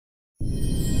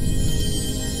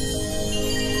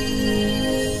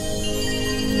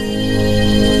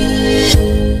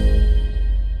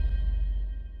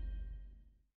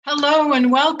Hello and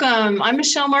welcome. I'm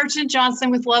Michelle Marchant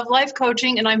Johnson with Love Life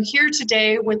Coaching, and I'm here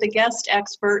today with a guest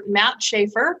expert, Matt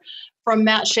Shaffer from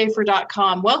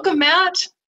mattshaffer.com. Welcome, Matt.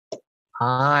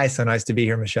 Hi, so nice to be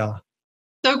here, Michelle.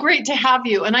 So great to have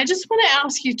you. And I just want to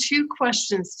ask you two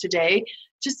questions today,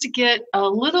 just to get a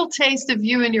little taste of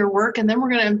you and your work, and then we're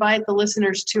going to invite the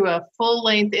listeners to a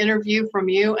full-length interview from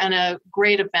you and a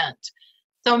great event.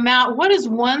 So Matt, what is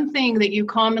one thing that you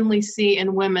commonly see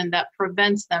in women that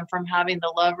prevents them from having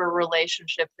the love or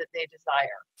relationship that they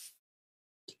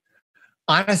desire?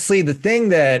 Honestly, the thing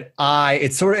that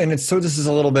this is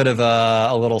a little bit of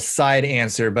a little side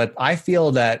answer, but I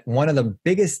feel that one of the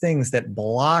biggest things that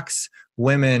blocks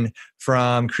women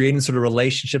from creating sort of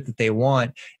relationship that they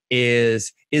want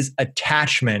is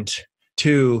attachment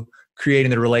to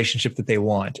creating the relationship that they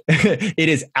want. It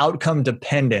is outcome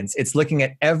dependence. It's looking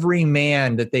at every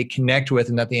man that they connect with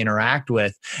and that they interact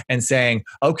with and saying,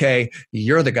 okay,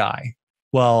 you're the guy.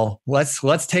 Well,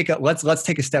 let's take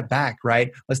a step back,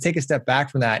 right? Let's take a step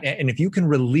back from that. And if you can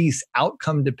release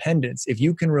outcome dependence, if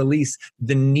you can release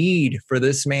the need for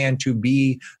this man to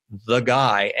be the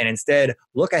guy and instead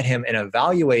look at him and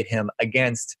evaluate him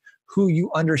against who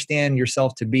you understand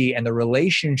yourself to be and the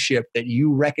relationship that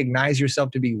you recognize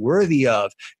yourself to be worthy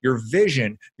of, your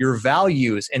vision, your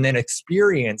values, and then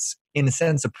experience, in a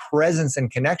sense, of presence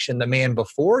and connection, the man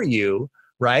before you,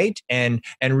 right? And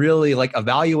really like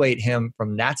evaluate him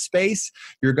from that space,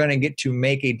 you're going to get to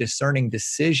make a discerning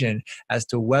decision as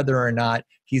to whether or not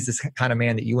he's this kind of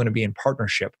man that you want to be in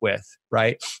partnership with,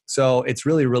 right? So it's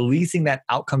really releasing that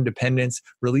outcome dependence,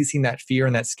 releasing that fear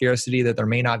and that scarcity that there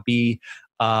may not be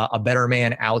a better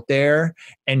man out there,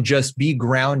 and just be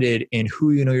grounded in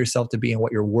who you know yourself to be and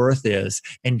what your worth is,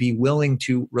 and be willing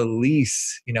to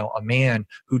release, a man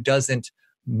who doesn't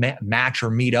match or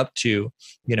meet up to,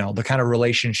 the kind of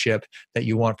relationship that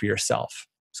you want for yourself.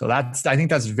 So I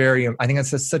think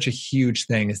that's such a huge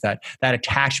thing, is that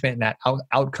attachment and that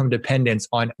outcome dependence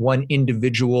on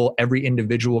every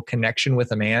individual connection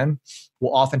with a man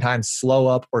will oftentimes slow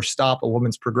up or stop a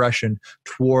woman's progression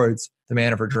towards the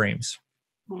man of her dreams.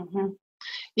 Mm-hmm.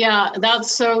 Yeah, that's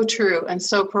so true and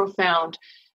so profound.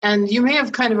 And you may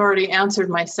have kind of already answered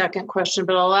my second question,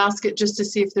 but I'll ask it just to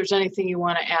see if there's anything you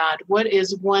want to add. What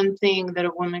is one thing that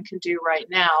a woman can do right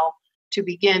now to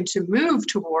begin to move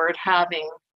toward having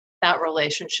that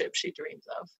relationship she dreams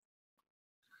of?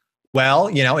 Well,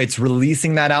 it's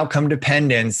releasing that outcome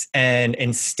dependence. And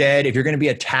instead, if you're going to be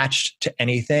attached to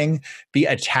anything, be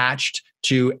attached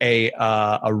to a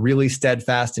really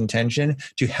steadfast intention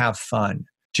to have fun,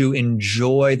 to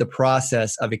enjoy the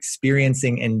process of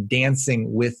experiencing and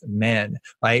dancing with men,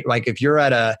 right? Like if you're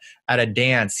at a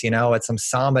dance, at some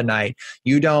samba night,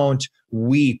 you don't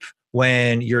weep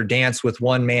when your dance with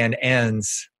one man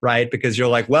ends, right? Because you're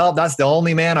like, well, that's the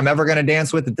only man I'm ever going to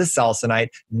dance with at this salsa night.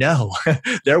 No,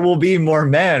 there will be more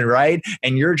men, right?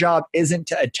 And your job isn't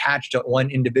to attach to one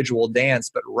individual dance,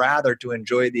 but rather to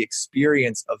enjoy the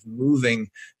experience of moving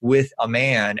with a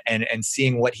man and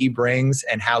seeing what he brings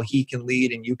and how he can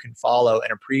lead and you can follow,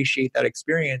 and appreciate that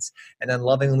experience, and then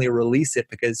lovingly release it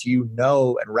because you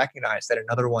know and recognize that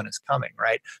another one is coming,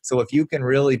 right? So if you can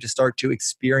really just start to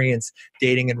experience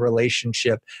dating and relationship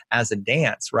as a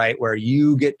dance, right? Where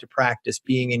you get to practice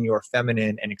being in your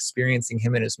feminine and experiencing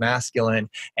him in his masculine,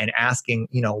 and asking,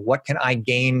 what can I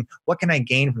gain? What can I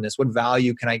gain from this? What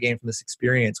value can I gain from this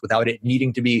experience without it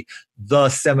needing to be the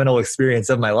seminal experience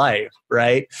of my life,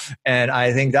 right? And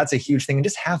I think that's a huge thing. And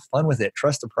just have fun with it.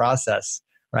 Trust the process,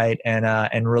 right?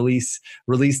 And release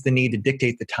the need to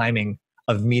dictate the timing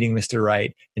of meeting Mr.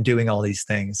 Right and doing all these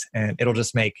things. And it'll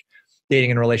just make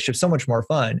dating and relationships so much more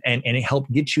fun, and it help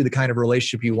get you the kind of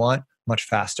relationship you want much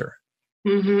faster.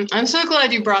 Mm-hmm. I'm so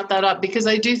glad you brought that up, because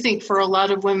I do think for a lot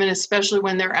of women, especially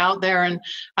when they're out there and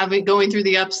I've been going through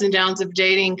the ups and downs of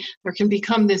dating, there can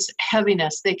become this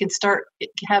heaviness. They can start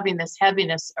having this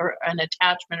heaviness or an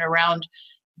attachment around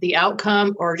the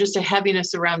outcome, or just a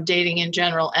heaviness around dating in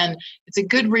general. And it's a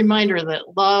good reminder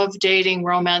that love, dating,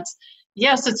 romance,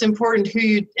 yes, it's important who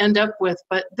you end up with,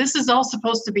 but this is all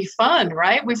supposed to be fun,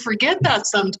 right? We forget that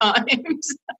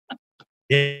sometimes.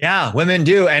 Yeah, women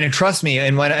do. And trust me,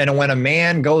 and when a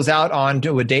man goes out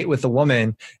onto a date with a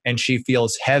woman and she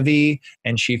feels heavy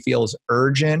and she feels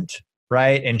urgent,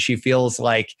 right? And she feels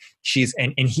like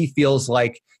and he feels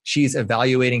like she's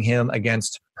evaluating him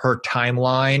against her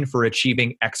timeline for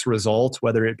achieving X result,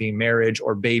 whether it be marriage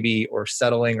or baby or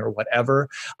settling or whatever.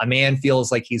 A man feels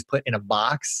like he's put in a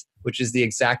box, which is the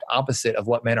exact opposite of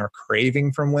what men are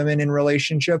craving from women in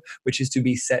relationship, which is to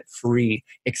be set free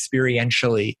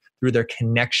experientially through their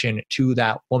connection to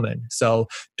that woman. So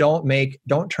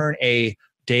don't turn a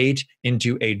date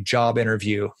into a job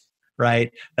interview,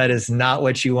 right? That is not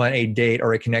what you want a date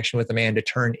or a connection with a man to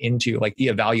turn into, like the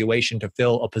evaluation to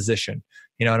fill a position.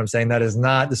 You know what I'm saying? That is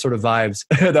not the sort of vibes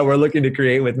that we're looking to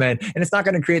create with men. And it's not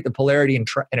going to create the polarity and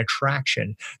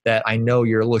attraction that I know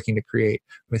you're looking to create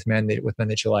with men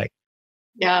that you like.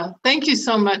 Yeah. Thank you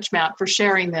so much, Matt, for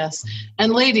sharing this.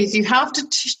 And ladies, you have to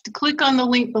click on the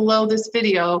link below this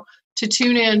video to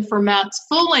tune in for Matt's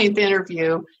full-length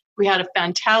interview. We had a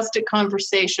fantastic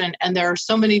conversation, and there are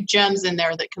so many gems in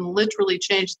there that can literally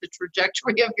change the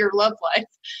trajectory of your love life.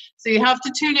 So you have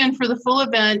to tune in for the full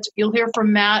event. You'll hear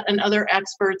from Matt and other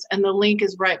experts, and the link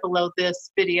is right below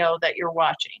this video that you're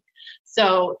watching.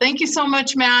 So thank you so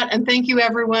much, Matt, and thank you,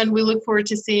 everyone. We look forward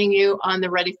to seeing you on the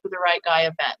Ready for the Right Guy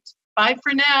event. Bye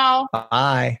for now.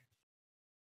 Bye.